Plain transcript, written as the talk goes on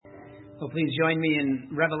Well, please join me in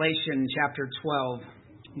Revelation chapter 12.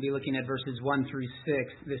 We'll be looking at verses 1 through 6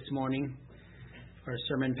 this morning for our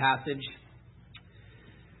sermon passage.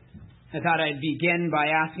 I thought I'd begin by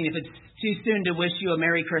asking if it's too soon to wish you a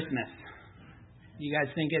Merry Christmas. You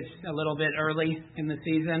guys think it's a little bit early in the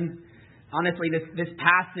season? Honestly, this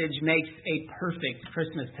passage makes a perfect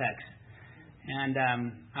Christmas text. And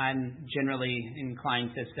I'm generally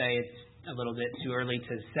inclined to say it's a little bit too early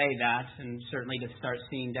to say that, and certainly to start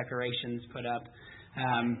seeing decorations put up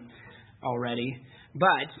already.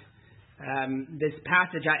 But this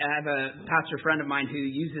passage, I have a pastor friend of mine who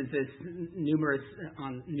uses this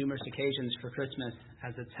on numerous occasions for Christmas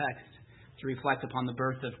as a text to reflect upon the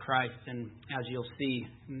birth of Christ. And as you'll see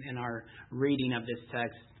in our reading of this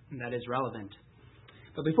text, that is relevant.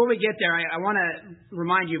 But before we get there, I want to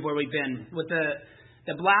remind you of where we've been. With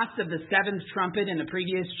the blast of the seventh trumpet in the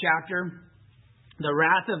previous chapter, the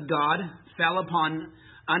wrath of God fell upon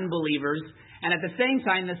unbelievers. And at the same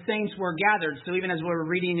time, the saints were gathered. So even as we're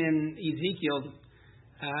reading in Ezekiel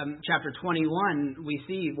chapter 21, we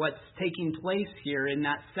see what's taking place here in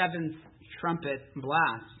that seventh trumpet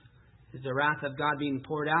blast. Is the wrath of God being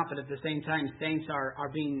poured out, but at the same time, saints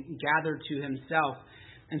are being gathered to himself.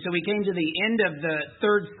 And so we came to the end of the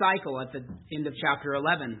third cycle at the end of chapter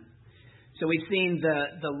 11. So we've seen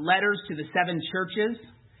the letters to the seven churches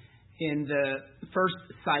in the first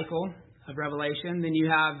cycle of Revelation. Then you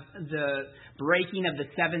have the breaking of the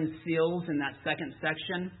seven seals in that second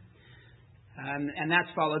section. And that's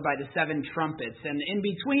followed by the seven trumpets. And in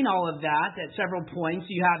between all of that, at several points,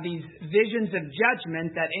 you have these visions of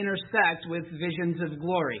judgment that intersect with visions of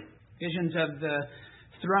glory. Visions of the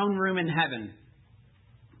throne room in heaven.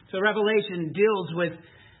 So Revelation deals with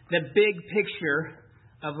the big picture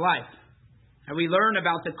of life. And we learn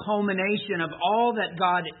about the culmination of all that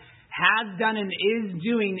God has done and is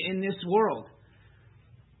doing in this world.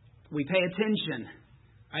 We pay attention,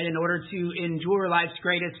 right, in order to endure life's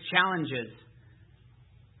greatest challenges.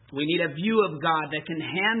 We need a view of God that can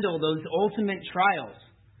handle those ultimate trials.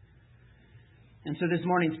 And so this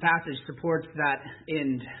morning's passage supports that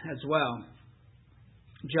end as well.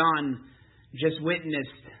 John just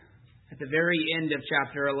witnessed at the very end of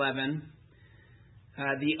chapter 11,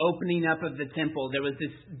 the opening up of the temple. There was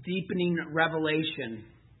this deepening revelation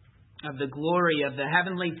of the glory of the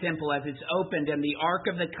heavenly temple as it's opened and the Ark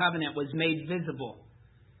of the Covenant was made visible.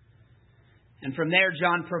 And from there,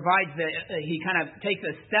 John provides he kind of takes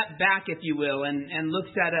a step back, if you will, and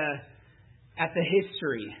looks at the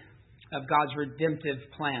history of God's redemptive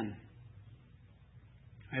plan.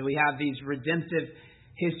 Right, we have these redemptive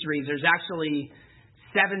histories. There's actually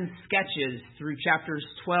 7 sketches through chapters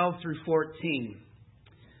 12 through 14,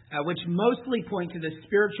 which mostly point to the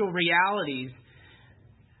spiritual realities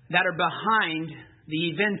that are behind the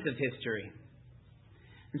events of history.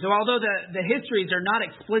 And so although the histories are not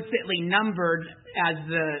explicitly numbered as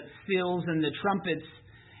the seals and the trumpets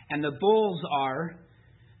and the bowls are,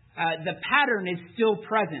 the pattern is still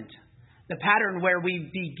present. The pattern where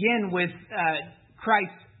we begin with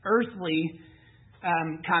Christ's earthly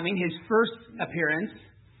coming, his first appearance,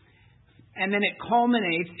 and then it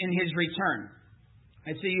culminates in his return.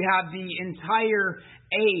 And so you have the entire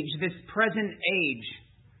age, this present age,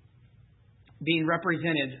 being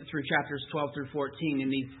represented through chapters 12 through 14 in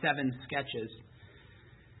these 7 sketches.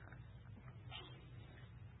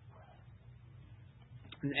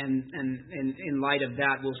 And in light of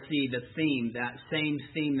that, we'll see the theme, that same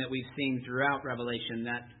theme that we've seen throughout Revelation,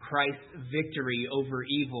 that Christ's victory over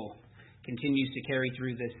evil continues to carry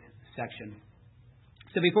through this section.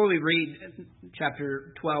 So before we read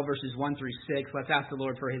chapter 12, verses 1 through 6, let's ask the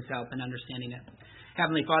Lord for his help in understanding it.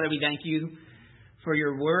 Heavenly Father, we thank you for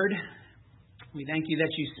your word. We thank you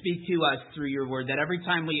that you speak to us through your word, that every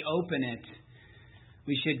time we open it,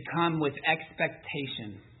 we should come with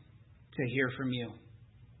expectation to hear from you.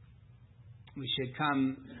 We should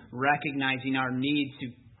come recognizing our need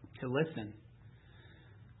to listen.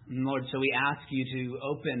 And Lord, so we ask you to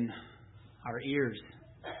open our ears,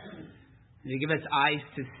 to give us eyes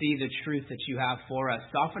to see the truth that you have for us.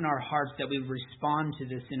 Soften our hearts that we would respond to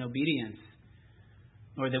this in obedience,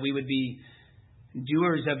 or that we would be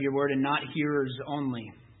doers of your word and not hearers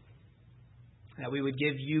only. That we would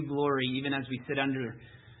give you glory even as we sit under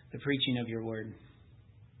the preaching of your word.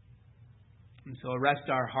 And so arrest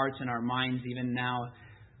our hearts and our minds even now.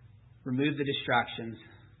 Remove the distractions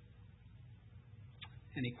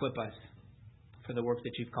and equip us for the work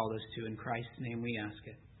that you've called us to. In Christ's name we ask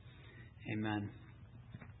it. Amen.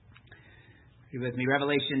 Be with me.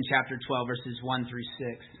 Revelation chapter 12, verses 1 through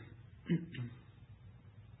 6.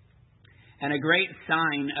 And a great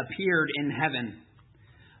sign appeared in heaven,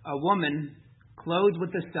 a woman clothed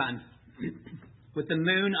with the sun, with the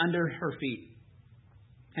moon under her feet,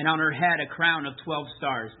 and on her head a crown of 12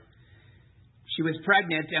 stars. She was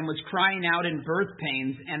pregnant and was crying out in birth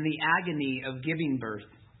pains and the agony of giving birth.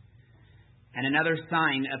 And another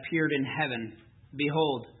sign appeared in heaven.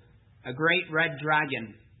 Behold, a great red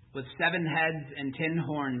dragon with 7 heads and 10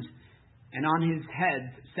 horns, and on his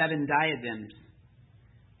heads 7 diadems.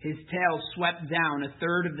 His tail swept down a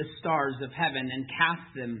third of the stars of heaven and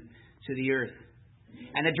cast them to the earth.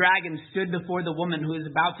 And the dragon stood before the woman who was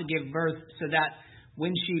about to give birth, so that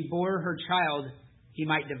when she bore her child, he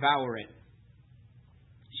might devour it.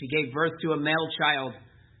 She gave birth to a male child,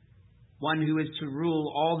 one who is to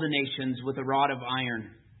rule all the nations with a rod of iron.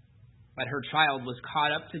 But her child was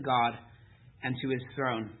caught up to God and to his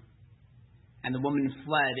throne. And the woman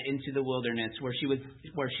fled into the wilderness, where she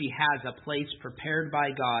has a place prepared by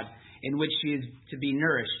God, in which she is to be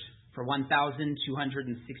nourished for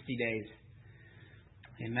 1,260 days.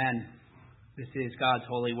 Amen. This is God's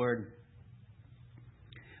holy word.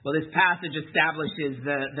 Well, this passage establishes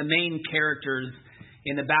the main characters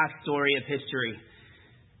in the backstory of history.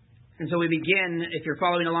 And so we begin, if you're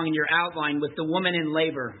following along in your outline, with the woman in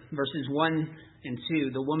labor, verses 1 and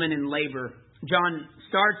 2, the woman in labor. John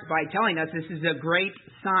starts by telling us this is a great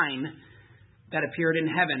sign that appeared in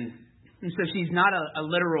heaven. And so she's not a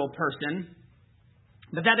literal person.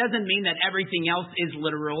 But that doesn't mean that everything else is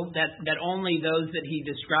literal, that only those that he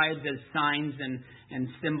describes as signs and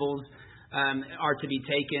symbols are to be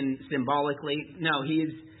taken symbolically. No, he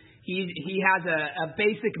has a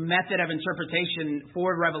basic method of interpretation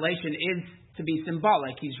for Revelation is to be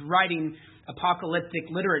symbolic. He's writing apocalyptic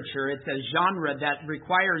literature. It's a genre that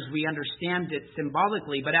requires we understand it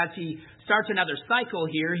symbolically. But as he starts another cycle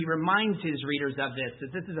here, he reminds his readers of this,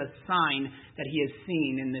 that this is a sign that he has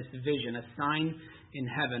seen in this vision, a sign in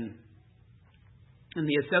heaven. And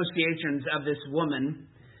the associations of this woman,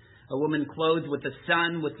 a woman clothed with the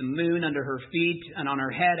sun, with the moon under her feet, and on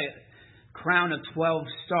her head a crown of 12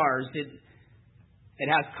 stars, it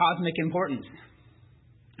has cosmic importance.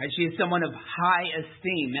 Right? She is someone of high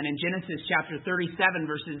esteem. And in Genesis chapter 37,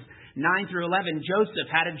 verses 9 through 11, Joseph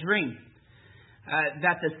had a dream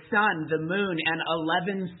that the sun, the moon, and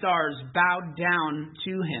 11 stars bowed down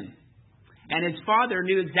to him. And his father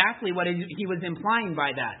knew exactly what he was implying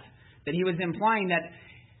by that. That he was implying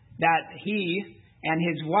that he and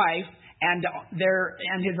his wife and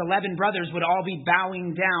his 11 brothers would all be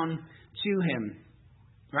bowing down to him.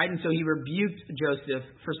 Right? And so he rebuked Joseph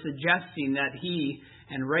for suggesting that he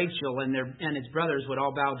and Rachel and his brothers would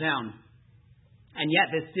all bow down. And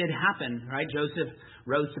yet this did happen, right? Joseph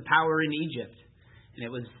rose to power in Egypt. And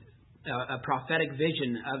it was a prophetic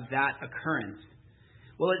vision of that occurrence.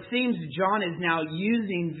 Well, it seems John is now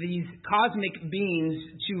using these cosmic beings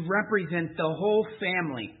to represent the whole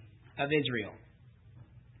family of Israel.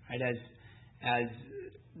 Right? As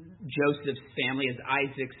Joseph's family, as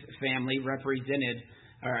Isaac's family represented,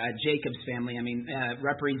 or Jacob's family,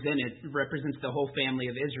 represents the whole family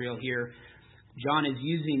of Israel here. John is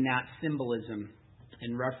using that symbolism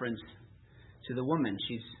in reference to the woman.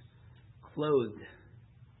 She's clothed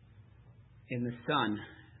in the sun,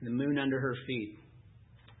 the moon under her feet,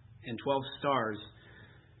 and 12 stars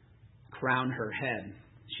crown her head.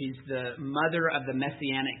 She's the mother of the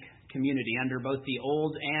Messianic community under both the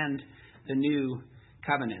Old and the New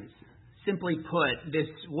Covenants. Simply put, this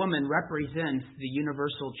woman represents the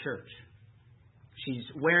universal church. She's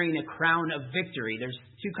wearing a crown of victory. There's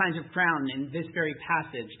 2 kinds of crown in this very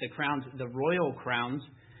passage. The royal crowns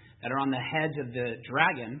that are on the heads of the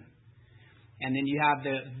dragon. And then you have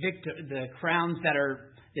the crowns that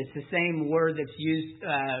are, it's the same word that's used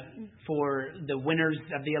for the winners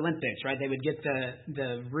of the Olympics, right? They would get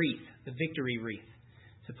the wreath, the victory wreath,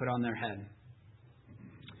 to put on their head.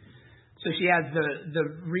 So she has the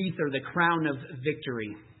wreath or the crown of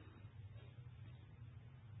victory.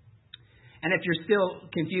 And if you're still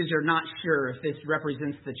confused or not sure if this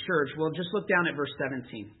represents the church, well, just look down at verse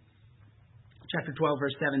 17. Chapter 12,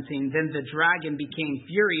 verse 17. Then the dragon became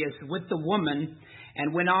furious with the woman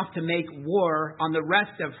and went off to make war on the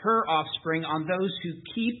rest of her offspring, on those who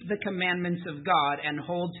keep the commandments of God and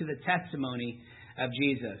hold to the testimony of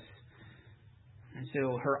Jesus. And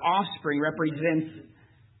so her offspring represents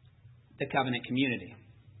the covenant community.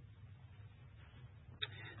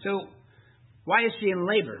 So, why is she in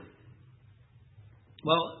labor?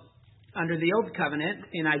 Well, under the Old Covenant,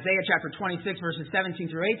 in Isaiah chapter 26, verses 17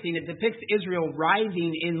 through 18, it depicts Israel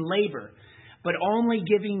writhing in labor, but only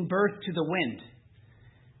giving birth to the wind.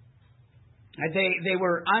 They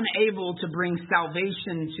were unable to bring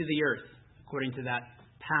salvation to the earth, according to that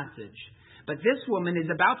passage. But this woman is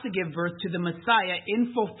about to give birth to the Messiah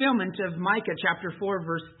in fulfillment of Micah chapter 4,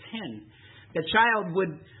 verse 10. The child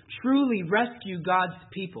would truly rescue God's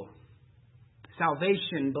people.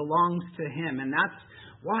 Salvation belongs to him, and that's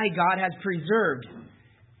why God has preserved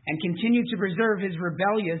and continued to preserve his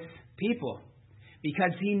rebellious people,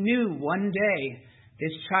 because he knew one day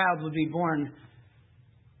this child would be born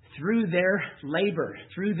through their labor,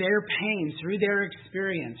 through their pain, through their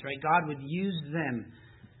experience, right? God would use them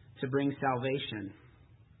to bring salvation.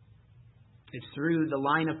 It's through the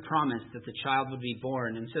line of promise that the child would be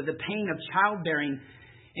born. And so the pain of childbearing,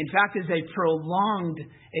 in fact, is a prolonged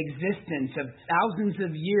existence of thousands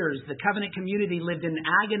of years. The covenant community lived in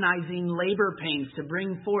agonizing labor pains to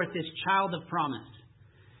bring forth this child of promise.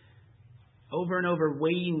 Over and over,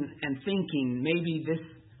 waiting and thinking, maybe this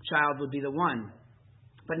child would be the one.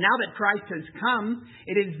 But now that Christ has come,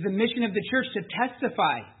 it is the mission of the church to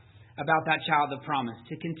testify about that child of promise.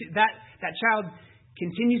 That child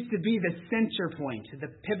continues to be the center point, the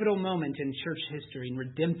pivotal moment in church history, in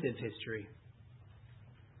redemptive history.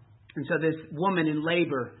 And so this woman in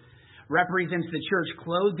labor represents the church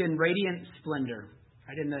clothed in radiant splendor,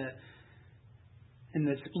 right? In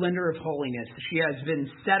the splendor of holiness. She has been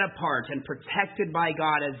set apart and protected by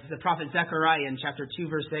God, as the prophet Zechariah in chapter 2,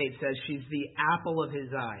 verse 8 says, she's the apple of his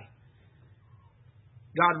eye.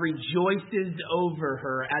 God rejoices over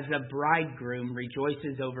her as a bridegroom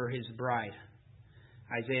rejoices over his bride.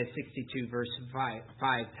 Isaiah 62, verse 5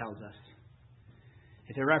 tells us.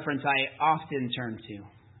 It's a reference I often turn to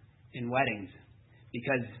in weddings,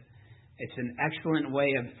 because it's an excellent way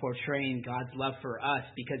of portraying God's love for us.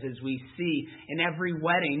 Because as we see in every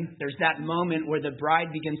wedding, there's that moment where the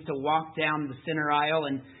bride begins to walk down the center aisle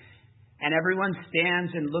and everyone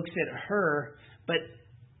stands and looks at her, but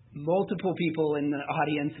multiple people in the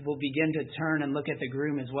audience will begin to turn and look at the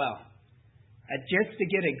groom as well. Just to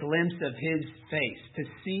get a glimpse of his face, to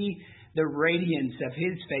see the radiance of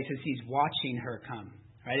his face as he's watching her come.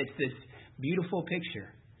 Right? It's this beautiful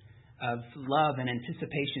picture of love and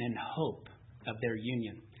anticipation and hope of their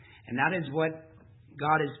union. And that is what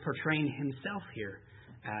God is portraying himself here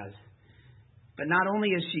as. But not only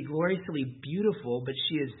is she gloriously beautiful, but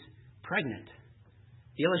she is pregnant.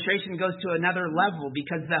 The illustration goes to another level,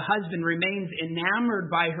 because the husband remains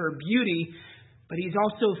enamored by her beauty, but he's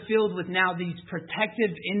also filled with now these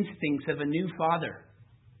protective instincts of a new father.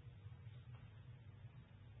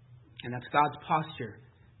 And that's God's posture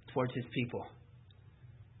towards his people.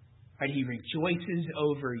 Right? He rejoices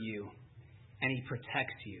over you, and he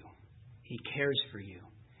protects you. He cares for you.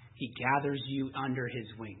 He gathers you under his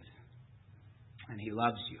wings, and he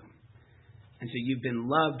loves you. And so you've been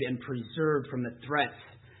loved and preserved from the threats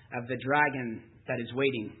of the dragon that is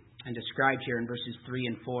waiting, and described here in verses 3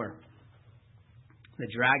 and 4. The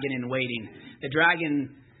dragon in waiting. The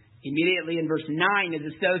dragon immediately in verse 9 is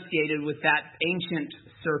associated with that ancient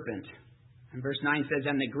serpent. And verse 9 says,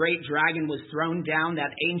 and the great dragon was thrown down,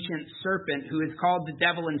 that ancient serpent who is called the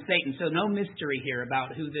devil and Satan. So no mystery here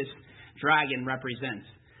about who this dragon represents.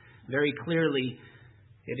 Very clearly,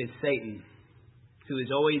 it is Satan, who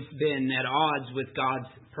has always been at odds with God's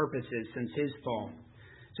purposes since his fall.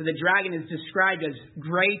 So the dragon is described as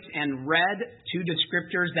great and red, two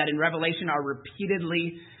descriptors that in Revelation are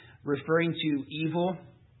repeatedly referring to evil.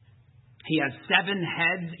 He has 7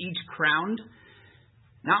 heads, each crowned,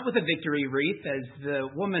 not with a victory wreath as the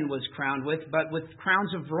woman was crowned with, but with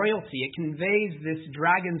crowns of royalty. It conveys this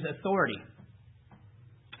dragon's authority.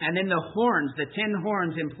 And then the horns, the 10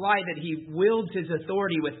 horns, imply that he wields his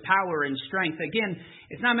authority with power and strength. Again,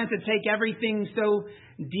 it's not meant to take everything so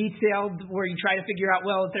detailed where you try to figure out,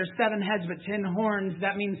 well, if there's 7 heads but 10 horns,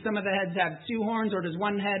 that means some of the heads have 2 horns, or does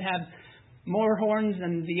one head have more horns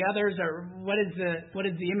than the others? Or what is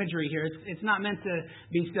the imagery here? It's not meant to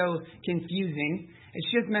be so confusing.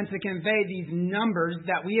 It's just meant to convey these numbers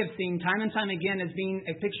that we have seen time and time again as being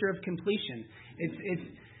a picture of completion.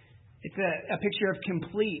 It's a picture of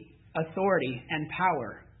complete authority and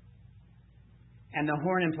power. And the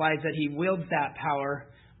horn implies that he wields that power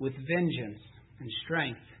with vengeance and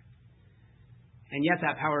strength. And yet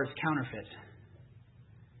that power is counterfeit,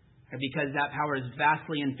 because that power is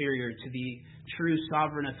vastly inferior to the true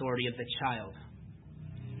sovereign authority of the child,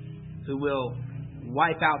 who will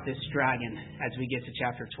wipe out this dragon as we get to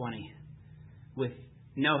chapter 20 with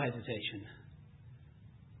no hesitation.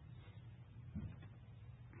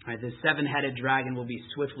 All right, this 7-headed dragon will be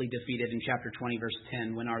swiftly defeated in chapter 20, verse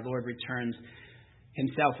 10, when our Lord returns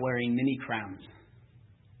himself wearing many crowns.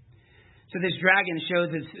 So this dragon shows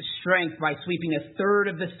its strength by sweeping 1/3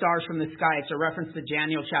 of the stars from the sky. It's a reference to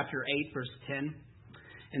Daniel chapter 8, verse 10.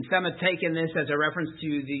 And some have taken this as a reference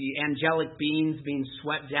to the angelic beings being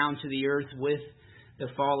swept down to the earth with the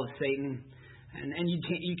fall of Satan. And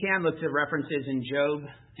you can look to references in Job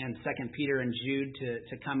and 2 Peter and Jude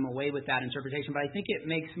to come away with that interpretation. But I think it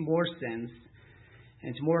makes more sense,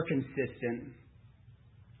 and it's more consistent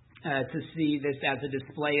to see this as a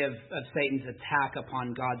display of Satan's attack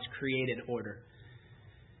upon God's created order.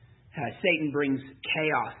 Satan brings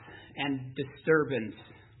chaos and disturbance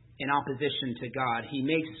in opposition to God. He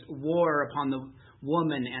makes war upon the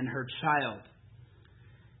woman and her child.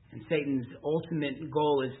 And Satan's ultimate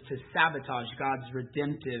goal is to sabotage God's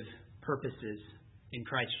redemptive purposes in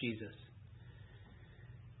Christ Jesus.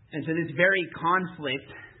 And so this very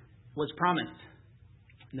conflict was promised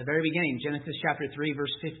in the very beginning. Genesis chapter 3,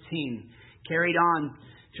 verse 15, carried on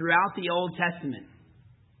throughout the Old Testament.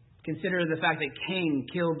 Consider the fact that Cain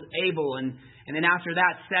killed Abel, and then after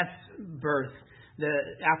that, Seth's birth.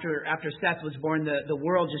 After Seth was born, the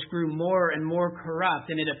world just grew more and more corrupt,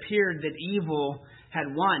 and it appeared that evil had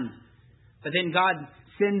won. But then God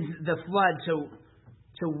sends the flood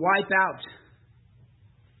to wipe out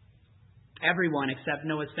everyone except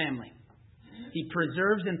Noah's family. He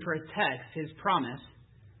preserves and protects His promise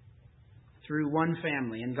through one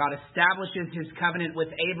family. And God establishes His covenant with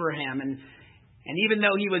Abraham. And even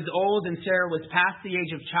though he was old and Sarah was past the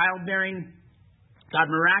age of childbearing, God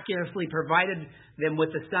miraculously provided them with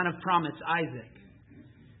the son of promise, Isaac.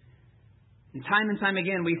 And time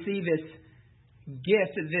again, we see this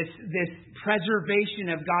gift, this preservation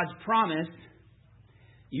of God's promise,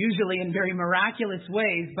 usually in very miraculous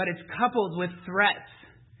ways, but it's coupled with threats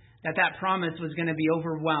that promise was going to be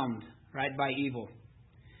overwhelmed, right, by evil.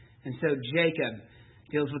 And so Jacob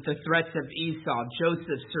deals with the threats of Esau.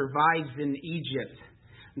 Joseph survives in Egypt.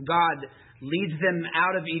 God leads them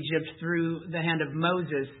out of Egypt through the hand of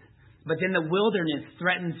Moses, but then the wilderness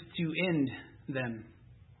threatens to end them.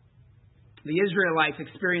 The Israelites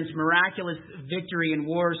experience miraculous victory in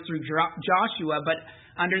wars through Joshua, but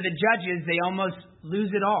under the judges, they almost lose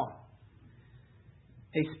it all.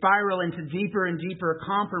 They spiral into deeper and deeper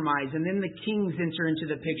compromise, and then the kings enter into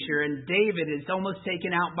the picture, and David is almost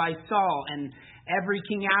taken out by Saul, and every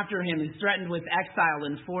king after him is threatened with exile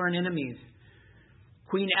and foreign enemies.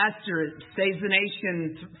 Queen Esther saves the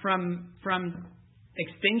nation from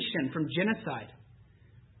extinction, from genocide.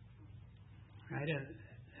 Right?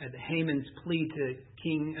 At Haman's plea to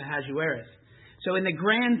King Ahasuerus. So in the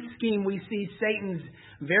grand scheme, we see Satan's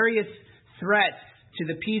various threats to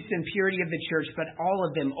the peace and purity of the church, but all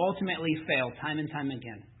of them ultimately fail time and time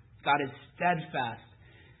again. God is steadfast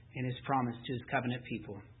in His promise to His covenant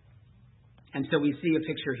people. And so we see a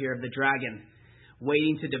picture here of the dragon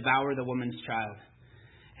waiting to devour the woman's child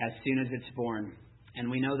as soon as it's born. And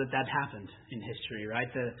we know that happened in history, right?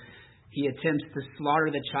 He attempts to slaughter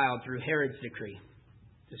the child through Herod's decree,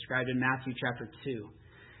 described in Matthew chapter 2.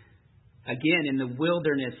 Again, in the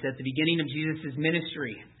wilderness, at the beginning of Jesus'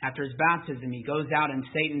 ministry, after His baptism, He goes out and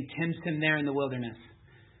Satan tempts Him there in the wilderness.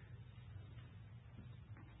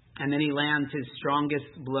 And then He lands His strongest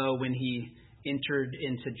blow when He entered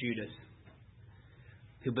into Judas,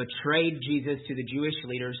 who betrayed Jesus to the Jewish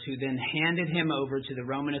leaders, who then handed Him over to the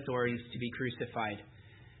Roman authorities to be crucified.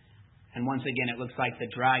 And once again, it looks like the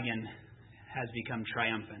dragon has become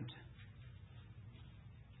triumphant.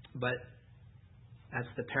 But that's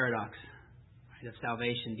the paradox, right, of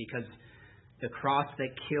salvation, because the cross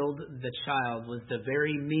that killed the child was the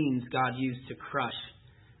very means God used to crush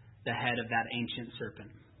the head of that ancient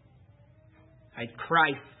serpent. Right?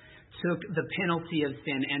 Christ took the penalty of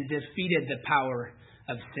sin and defeated the power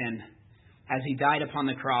of sin as He died upon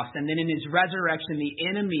the cross. And then in His resurrection, the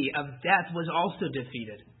enemy of death was also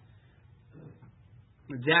defeated.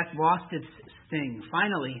 Death lost its sting.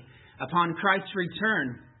 Finally, upon Christ's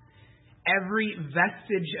return, every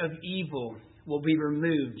vestige of evil will be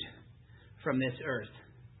removed from this earth.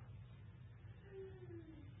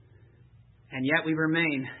 And yet we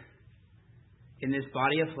remain in this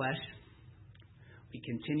body of flesh. We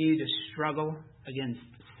continue to struggle against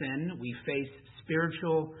sin. We face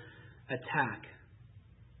spiritual attack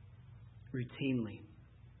routinely.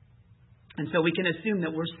 And so we can assume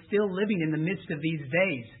that we're still living in the midst of these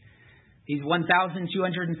days. These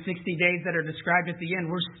 1,260 days that are described at the end,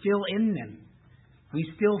 we're still in them. We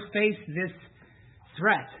still face this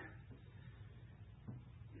threat.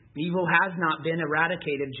 Evil has not been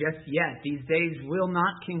eradicated just yet. These days will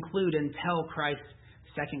not conclude until Christ's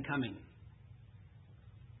second coming.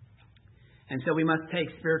 And so we must take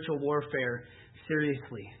spiritual warfare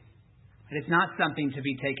seriously. And it's not something to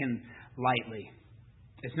be taken lightly.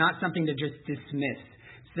 It's not something to just dismiss.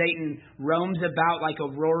 Satan roams about like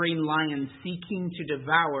a roaring lion seeking to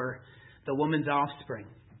devour the woman's offspring.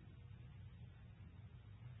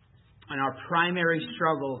 And our primary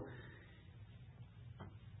struggle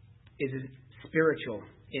is spiritual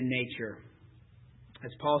in nature.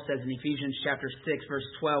 As Paul says in Ephesians chapter 6, verse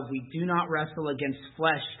 12, we do not wrestle against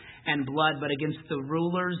flesh and blood, but against the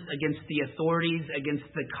rulers, against the authorities, against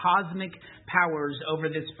the cosmic powers over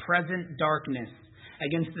this present darkness,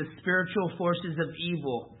 against the spiritual forces of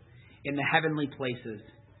evil in the heavenly places.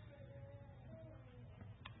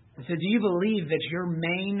 So do you believe that your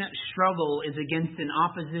main struggle is against an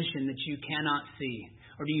opposition that you cannot see?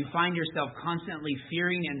 Or do you find yourself constantly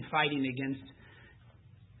fearing and fighting against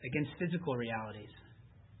physical realities?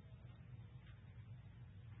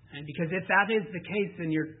 And because if that is the case,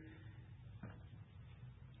 then you're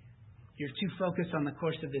too focused on the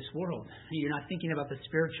course of this world. You're not thinking about the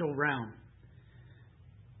spiritual realm.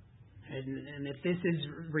 And if this is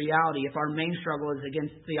reality, if our main struggle is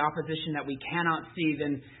against the opposition that we cannot see,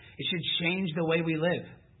 then it should change the way we live.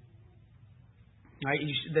 Right?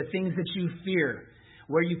 The things that you fear,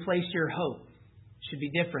 where you place your hope, should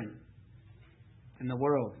be different in the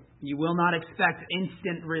world. You will not expect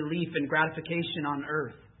instant relief and gratification on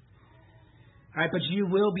earth. All right, but you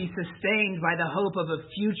will be sustained by the hope of a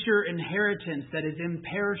future inheritance that is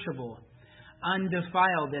imperishable,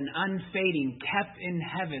 undefiled, and unfading, kept in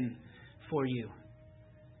heaven for you,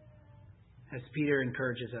 as Peter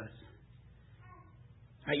encourages us.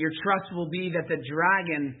 Right, your trust will be that the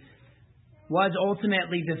dragon was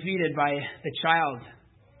ultimately defeated by the child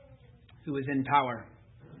who was in power.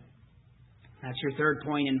 That's your third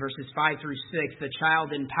point in verses 5 through 6, the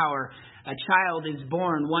child in power. A child is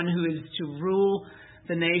born, one who is to rule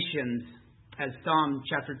the nations, as Psalm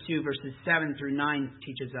chapter 2, verses 7 through 9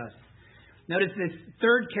 teaches us. Notice this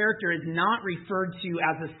third character is not referred to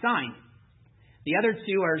as a sign. The other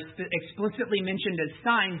two are explicitly mentioned as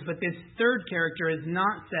signs, but this third character is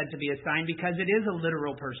not said to be a sign because it is a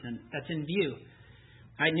literal person that's in view.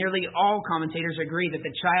 Right, nearly all commentators agree that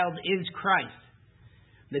the child is Christ,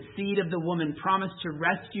 the seed of the woman promised to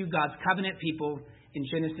rescue God's covenant people in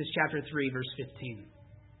Genesis chapter 3, verse 15.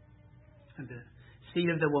 And the seed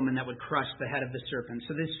of the woman that would crush the head of the serpent.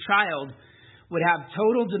 So this child would have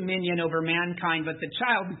total dominion over mankind, but the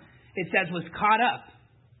child, it says, was caught up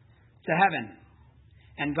to heaven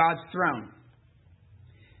and God's throne.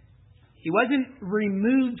 He wasn't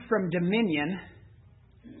removed from dominion.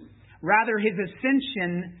 Rather, his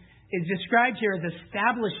ascension is described here as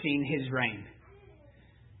establishing his reign.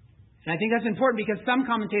 And I think that's important because some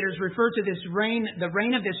commentators refer to this reign, the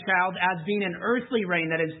reign of this child, as being an earthly reign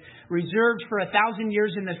that is reserved for 1,000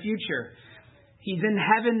 years in the future. He's in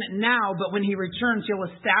heaven now, but when he returns, he'll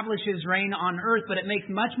establish his reign on earth. But it makes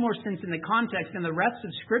much more sense in the context and the rest of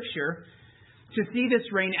Scripture to see this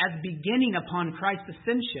reign as beginning upon Christ's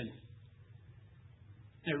ascension.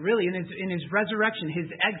 And really, in his resurrection, his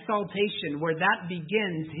exaltation, where that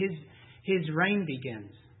begins, his reign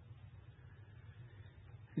begins.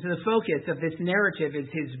 So the focus of this narrative is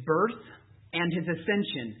his birth and his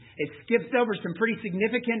ascension. It skips over some pretty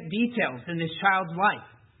significant details in this child's life.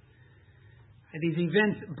 These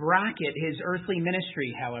events bracket his earthly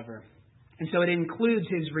ministry, however. And so it includes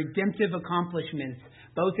his redemptive accomplishments,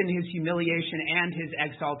 both in his humiliation and his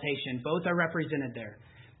exaltation. Both are represented there.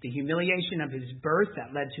 The humiliation of his birth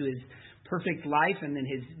that led to his perfect life, and then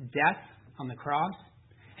his death on the cross,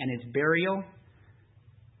 and his burial.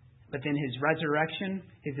 But then his resurrection,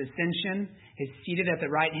 his ascension, his seated at the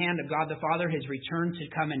right hand of God the Father, his return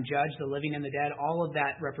to come and judge the living and the dead, all of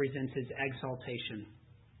that represents his exaltation.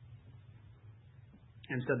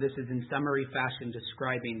 And so this is in summary fashion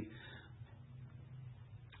describing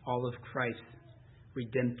all of Christ's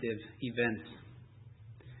redemptive events.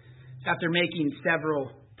 After making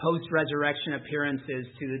several post-resurrection appearances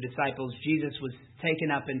to the disciples, Jesus was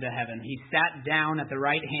taken up into heaven. He sat down at the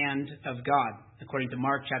right hand of God, according to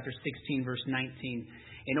Mark chapter 16, verse 19,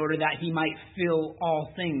 in order that he might fill all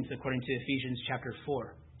things, according to Ephesians chapter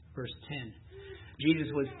 4, verse 10.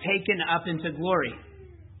 Jesus was taken up into glory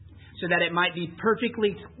so that it might be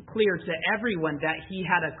perfectly clear to everyone that he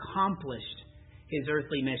had accomplished his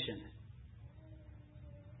earthly mission.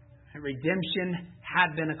 Redemption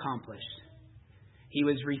had been accomplished. He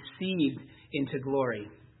was received into glory.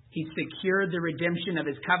 He secured the redemption of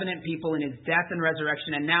his covenant people in his death and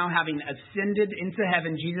resurrection. And now, having ascended into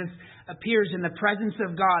heaven, Jesus appears in the presence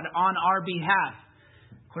of God on our behalf,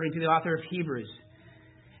 according to the author of Hebrews.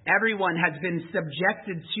 Everyone has been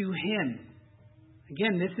subjected to him.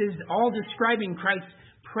 Again, this is all describing Christ's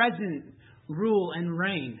present rule and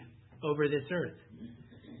reign over this earth.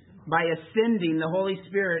 By ascending, the Holy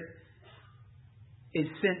Spirit is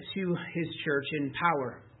sent to his church in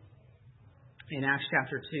power. In Acts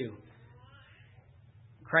chapter 2.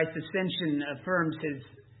 Christ's ascension affirms his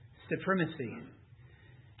supremacy.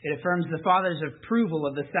 It affirms the Father's approval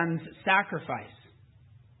of the Son's sacrifice.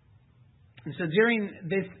 And so during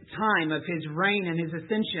this time of His reign and His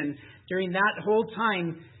ascension, during that whole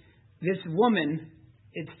time, this woman,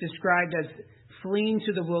 it's described as fleeing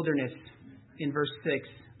to the wilderness in verse 6.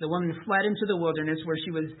 The woman fled into the wilderness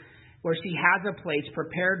where she has a place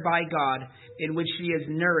prepared by God in which she is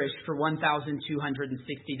nourished for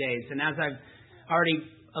 1,260 days. And as I've already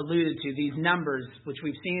alluded to, these numbers, which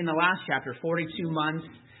we've seen in the last chapter, 42 months,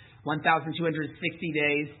 1,260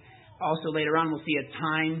 days. Also later on we'll see a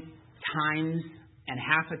time, times, and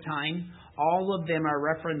half a time. All of them are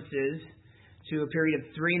references to a period of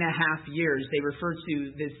 3.5 years. They refer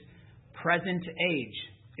to this present age.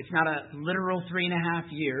 It's not a literal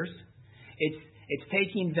 3.5 years. It's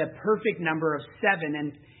taking the perfect number of 7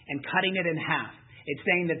 and cutting it in half. It's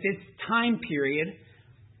saying that this time period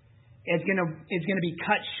is going to be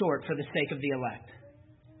cut short for the sake of the elect.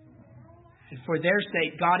 And for their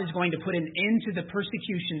sake, God is going to put an end to the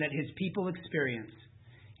persecution that His people experience.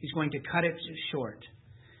 He's going to cut it short.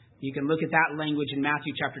 You can look at that language in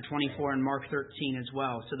Matthew chapter 24 and Mark 13 as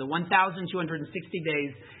well. So the 1,260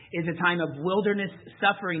 days is a time of wilderness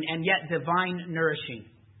suffering and yet divine nourishing.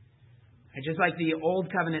 And just like the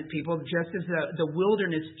Old Covenant people, just as the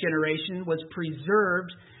wilderness generation was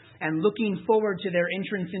preserved and looking forward to their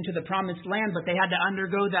entrance into the promised land, but they had to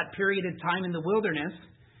undergo that period of time in the wilderness,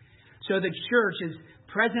 so the church is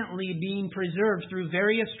presently being preserved through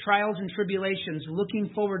various trials and tribulations, looking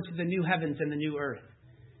forward to the new heavens and the new earth,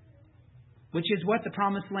 which is what the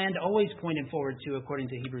promised land always pointed forward to, according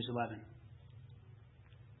to Hebrews 11.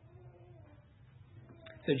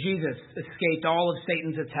 So Jesus escaped all of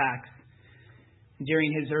Satan's attacks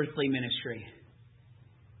during His earthly ministry.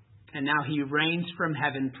 And now He reigns from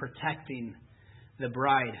heaven, protecting the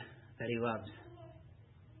bride that He loves.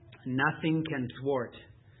 Nothing can thwart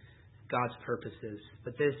God's purposes.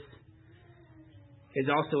 But this is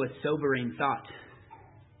also a sobering thought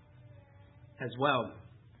as well.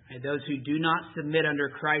 Those who do not submit under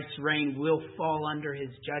Christ's reign will fall under His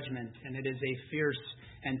judgment. And it is a fierce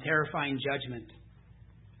and terrifying judgment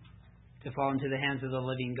to fall into the hands of the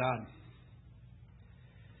living God.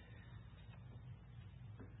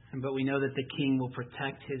 But we know that the King will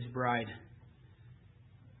protect His bride.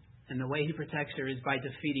 And the way He protects her is by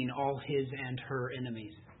defeating all His and her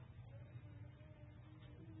enemies.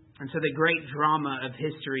 And so the great drama of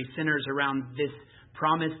history centers around this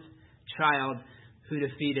promised child who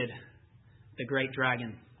defeated the great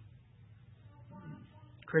dragon.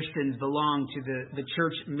 Christians belong to the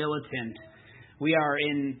church militant. We are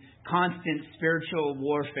in constant spiritual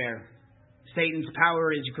warfare. Satan's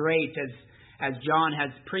power is great, as John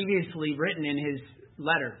has previously written in his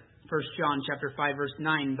letter, 1 John chapter 5, verse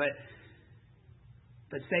 9.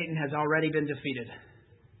 But Satan has already been defeated.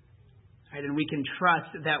 Right? And we can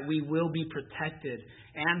trust that we will be protected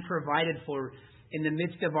and provided for in the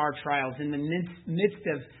midst of our trials, in the midst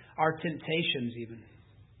of our temptations even.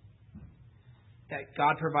 That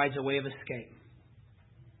God provides a way of escape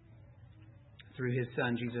through His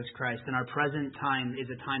Son, Jesus Christ. And our present time is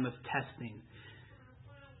a time of testing.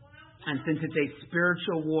 And since it's a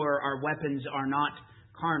spiritual war, our weapons are not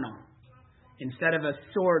carnal. Instead of a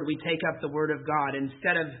sword, we take up the Word of God.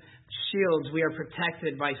 Instead of shields, we are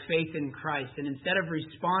protected by faith in Christ. And instead of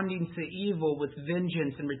responding to evil with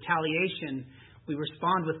vengeance and retaliation, we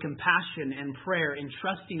respond with compassion and prayer,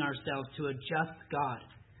 entrusting ourselves to a just God,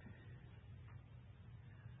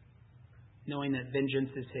 knowing that vengeance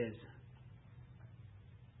is His.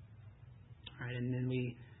 All right, and then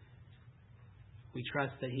we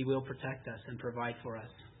trust that He will protect us and provide for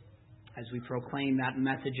us as we proclaim that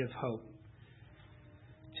message of hope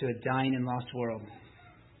to a dying and lost world.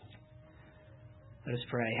 Let us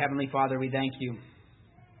pray. Heavenly Father, we thank You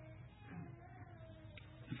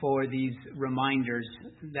for these reminders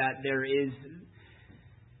that there is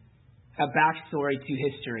a backstory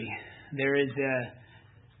to history. There is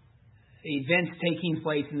events taking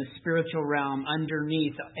place in the spiritual realm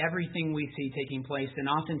underneath everything we see taking place. And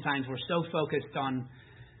oftentimes we're so focused on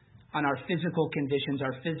our physical conditions,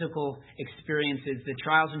 our physical experiences, the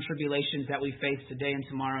trials and tribulations that we face today and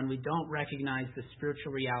tomorrow, and we don't recognize the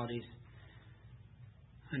spiritual realities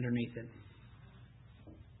underneath it.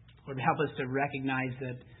 Lord, help us to recognize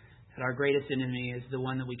that our greatest enemy is the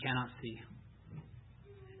one that we cannot see.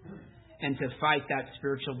 And to fight that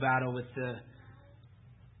spiritual battle with the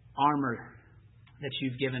armor that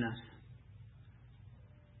You've given us.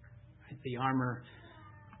 The armor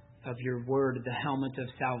of Your Word, the helmet of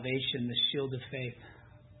salvation, the shield of faith,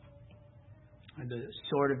 the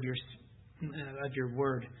sword of Your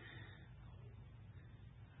Word,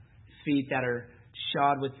 feet that are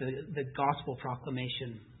shod with the gospel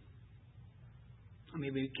proclamation. May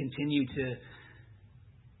we continue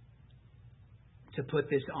to put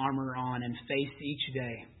this armor on and face each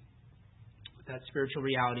day with that spiritual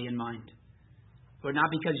reality in mind. Lord,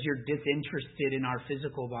 not because you're disinterested in our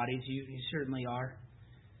physical bodies, you certainly are.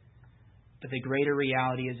 But the greater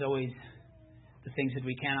reality is always the things that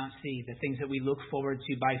we cannot see, the things that we look forward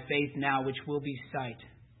to by faith now, which will be sight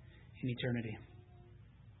in eternity.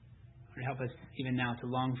 Lord, help us even now to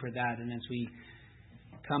long for that. And as we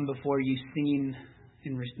come before you singing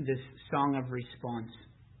in this song of response,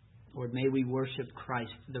 Lord, may we worship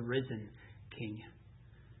Christ, the risen King.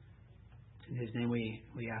 In His name we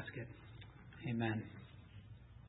ask it. Amen.